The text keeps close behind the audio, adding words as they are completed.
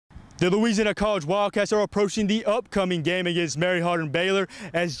The Louisiana College Wildcats are approaching the upcoming game against Mary Hardin-Baylor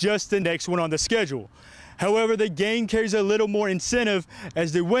as just the next one on the schedule. However, the game carries a little more incentive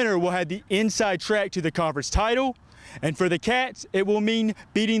as the winner will have the inside track to the conference title, and for the Cats, it will mean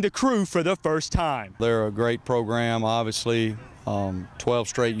beating the Crew for the first time. They're a great program, obviously, 12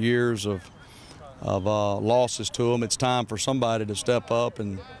 straight years of losses to them. It's time for somebody to step up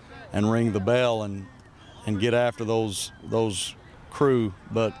and ring the bell and get after those Crew.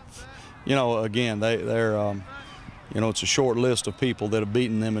 But you know, again, they're you know, it's a short list of people that have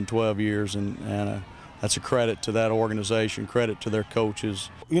beaten them in 12 years, and that's a credit to that organization, credit to their coaches.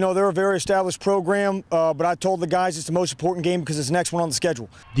 You know, they're a very established program, but I told the guys it's the most important game because it's the next one on the schedule.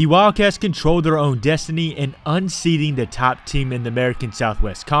 The Wildcats control their own destiny, and unseating the top team in the American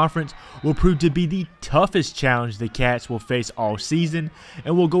Southwest Conference will prove to be the toughest challenge the Cats will face all season,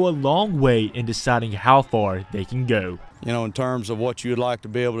 and will go a long way in deciding how far they can go. You know, in terms of what you'd like to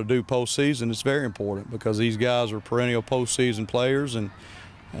be able to do postseason, it's very important because these guys are perennial postseason players, and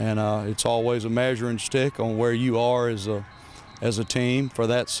it's always a measuring stick on where you are as a team for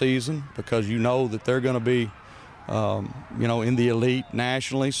that season, because you know that they're going to be you know, in the elite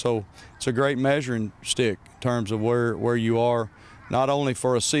nationally. So it's a great measuring stick in terms of where you are, not only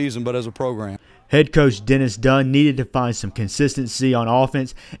for a season but as a program. Head coach Dennis Dunn needed to find some consistency on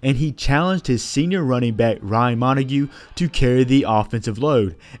offense, and he challenged his senior running back Ryan Montague to carry the offensive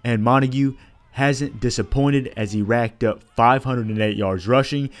load, and Montague hasn't disappointed as he racked up 508 yards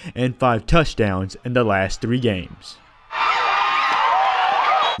rushing and 5 touchdowns in the last 3 games.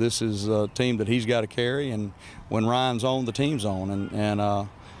 This is a team that he's got to carry, and when Ryan's on, the team's on, and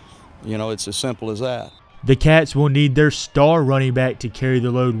you know, it's as simple as that. The Cats will need their star running back to carry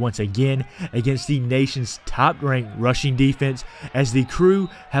the load once again against the nation's top-ranked rushing defense, as the Crew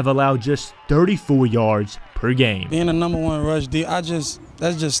have allowed just 34 yards per game. Being a #1 rush D, that's just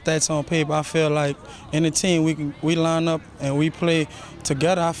stats on paper. I feel like in the team we line up and we play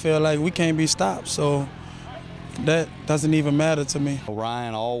together. I feel like we can't be stopped, so that doesn't even matter to me.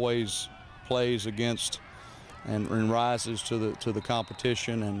 Ryan always plays against and rises to the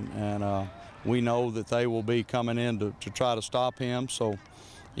competition, and we know that they will be coming in to try to stop him. So,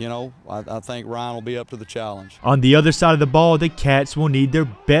 you know, I think Ryan will be up to the challenge. On the other side of the ball, the Cats will need their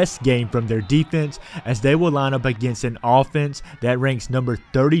best game from their defense, as they will line up against an offense that ranks number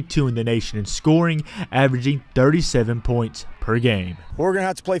 32 in the nation in scoring, averaging 37 points per game. We're going to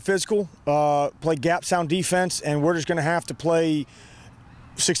have to play physical, play gap sound defense, and we're just going to have to play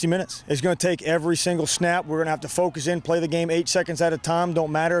 60 minutes. It's going to take every single snap. We're going to have to focus in, play the game 8 seconds at a time.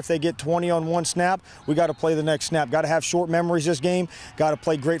 Don't matter if they get 20 on one snap. We got to play the next snap. Got to have short memories this game. Got to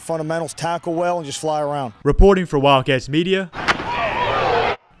play great fundamentals, tackle well, and just fly around. Reporting for Wildcats Media,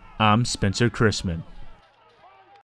 I'm Spencer Chrisman.